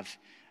we have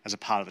as a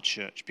part of a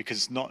church, because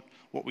it's not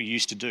what we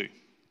used to do.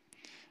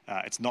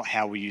 It's not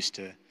how we used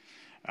to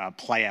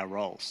play our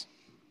roles.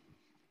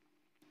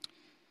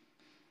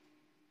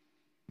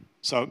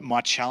 So my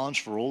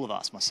challenge for all of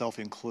us, myself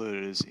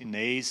included, is in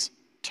these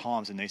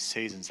times, in these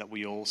seasons, that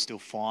we all still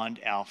find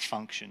our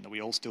function, that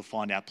we all still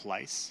find our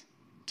place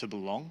to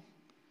belong,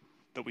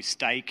 that we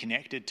stay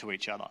connected to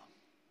each other,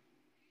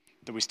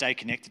 that we stay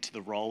connected to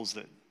the roles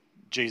that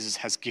Jesus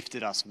has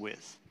gifted us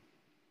with.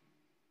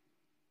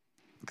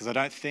 Because I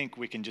don't think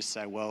we can just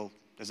say, well,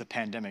 there's a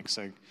pandemic,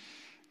 so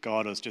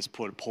God has just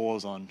put a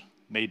pause on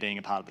me being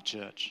a part of the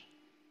church.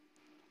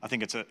 I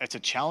think it's a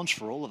challenge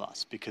for all of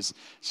us, because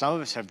some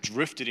of us have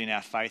drifted in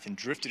our faith and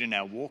drifted in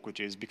our walk with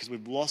Jesus because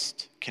we've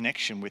lost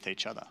connection with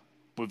each other.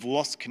 We've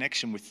lost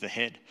connection with the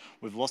head.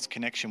 We've lost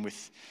connection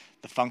with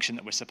the function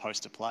that we're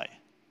supposed to play.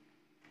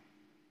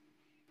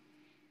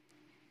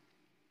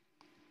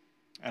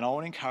 And I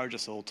want to encourage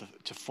us all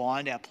to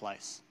find our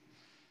place,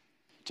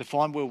 to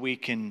find where we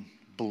can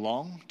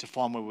belong, to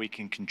find where we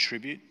can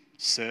contribute,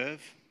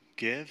 serve,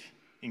 give,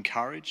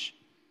 encourage.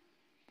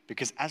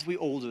 Because as we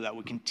all do that,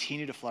 we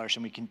continue to flourish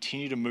and we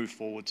continue to move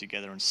forward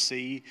together and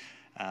see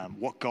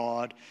what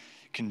God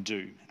can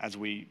do as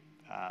we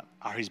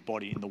are his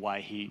body in the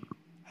way he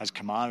has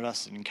commanded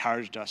us and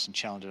encouraged us and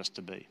challenged us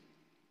to be.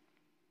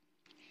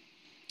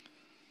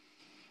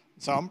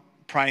 So I'm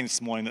praying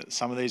this morning that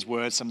some of these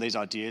words, some of these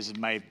ideas have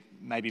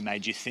maybe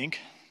made you think,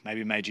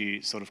 maybe made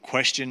you sort of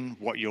question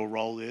what your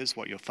role is,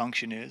 what your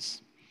function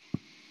is,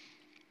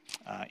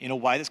 in a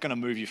way that's going to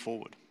move you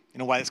forward,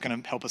 in a way that's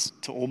going to help us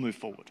to all move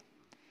forward.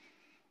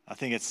 I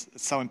think it's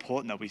so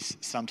important that we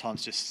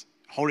sometimes just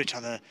hold each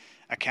other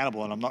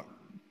accountable. And I'm not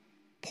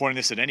pointing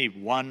this at any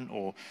one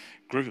or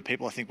group of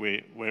people. I think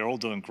we're all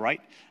doing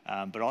great.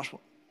 But I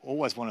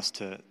always want us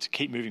to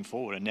keep moving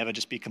forward and never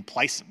just be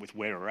complacent with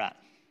where we're at.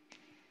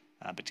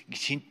 But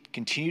to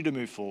continue to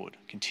move forward,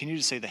 continue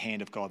to see the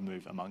hand of God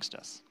move amongst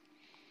us.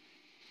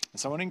 And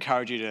so I want to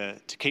encourage you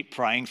to keep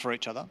praying for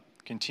each other,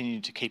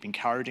 continue to keep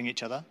encouraging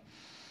each other,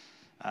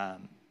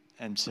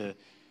 and to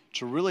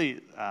really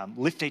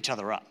lift each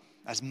other up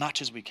as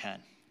much as we can.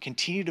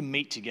 Continue to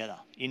meet together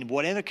in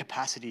whatever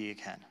capacity you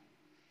can,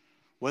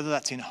 whether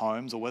that's in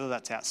homes or whether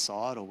that's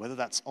outside or whether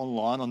that's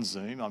online on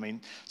Zoom. I mean,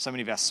 so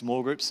many of our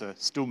small groups are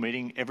still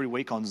meeting every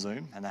week on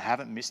Zoom and they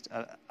haven't missed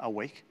a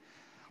week.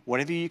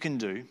 Whatever you can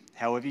do,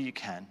 however you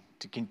can,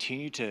 to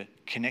continue to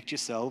connect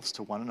yourselves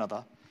to one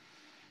another,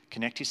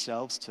 connect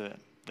yourselves to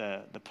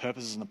the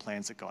purposes and the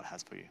plans that God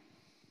has for you.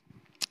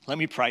 Let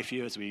me pray for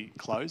you as we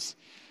close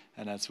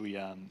and as we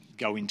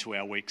go into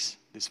our weeks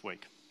this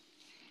week.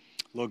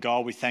 Lord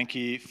God, we thank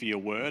you for your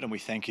word, and we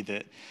thank you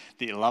that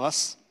you love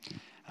us.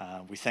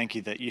 We thank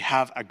you that you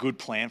have a good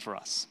plan for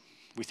us.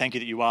 We thank you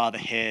that you are the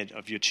head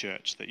of your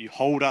church, that you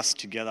hold us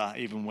together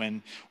even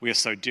when we are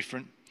so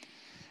different,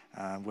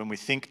 when we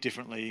think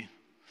differently,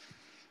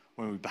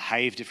 when we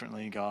behave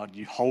differently. God,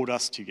 you hold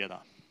us together.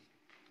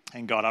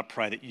 And God, I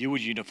pray that you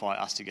would unify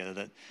us together,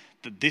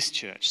 that this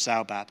church,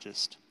 Sale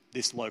Baptist,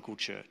 this local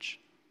church,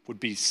 would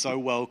be so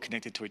well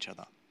connected to each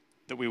other,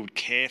 that we would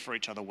care for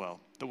each other well,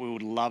 that we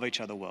would love each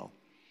other well,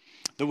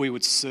 that we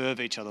would serve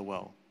each other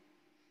well.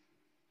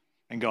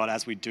 And God,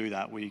 as we do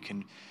that, we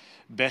can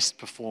best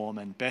perform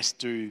and best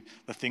do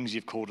the things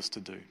you've called us to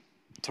do,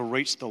 to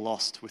reach the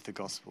lost with the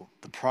gospel,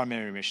 the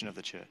primary mission of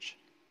the church.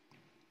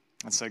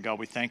 And so, God,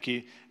 we thank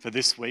you for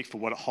this week, for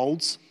what it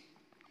holds.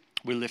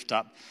 We lift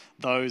up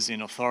those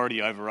in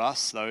authority over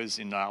us, those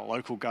in our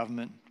local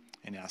government,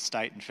 in our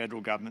state and federal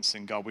governments.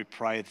 And God, we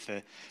pray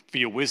for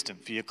your wisdom,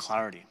 for your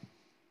clarity.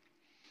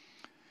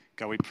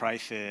 God, we pray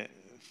for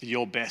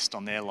your best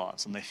on their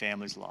lives, on their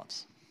families'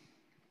 lives.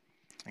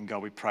 And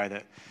God, we pray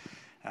that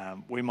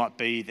we might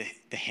be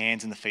the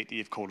hands and the feet that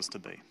you've called us to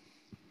be.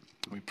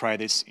 We pray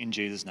this in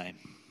Jesus' name.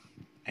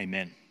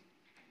 Amen.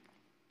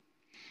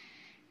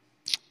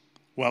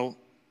 Well,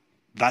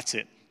 that's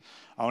it.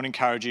 I want to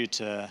encourage you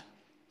to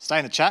stay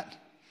in the chat.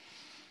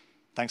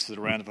 Thanks for the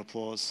round of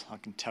applause. I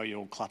can tell you're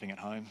all clapping at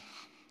home.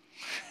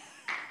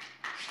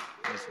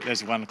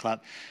 There's one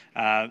clap.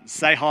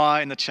 Say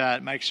hi in the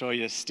chat. Make sure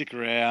you stick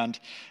around.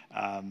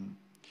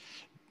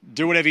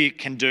 Do whatever you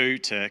can do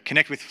to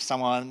connect with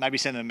someone. Maybe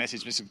send them a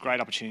message. It's a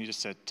great opportunity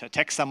just to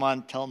text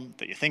someone, tell them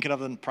that you're thinking of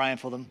them, praying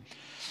for them.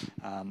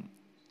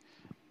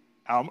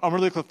 I'm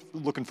really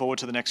looking forward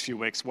to the next few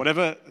weeks.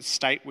 Whatever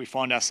state we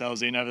find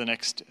ourselves in over the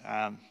next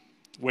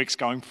weeks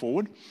going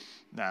forward,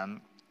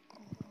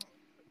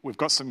 we've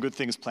got some good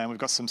things planned. We've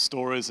got some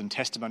stories and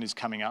testimonies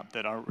coming up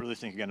that I really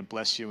think are going to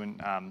bless you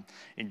and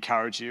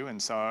encourage you.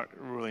 And so I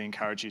really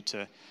encourage you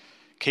to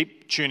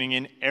keep tuning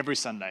in every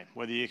Sunday,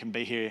 whether you can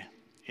be here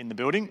in the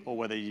building or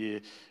whether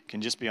you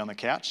can just be on the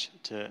couch,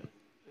 to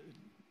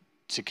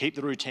keep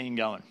the routine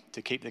going,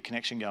 to keep the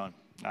connection going,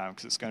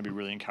 because it's going to be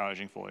really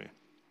encouraging for you.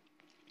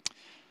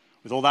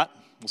 With all that,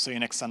 we'll see you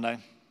next Sunday.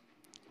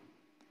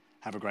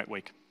 Have a great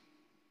week.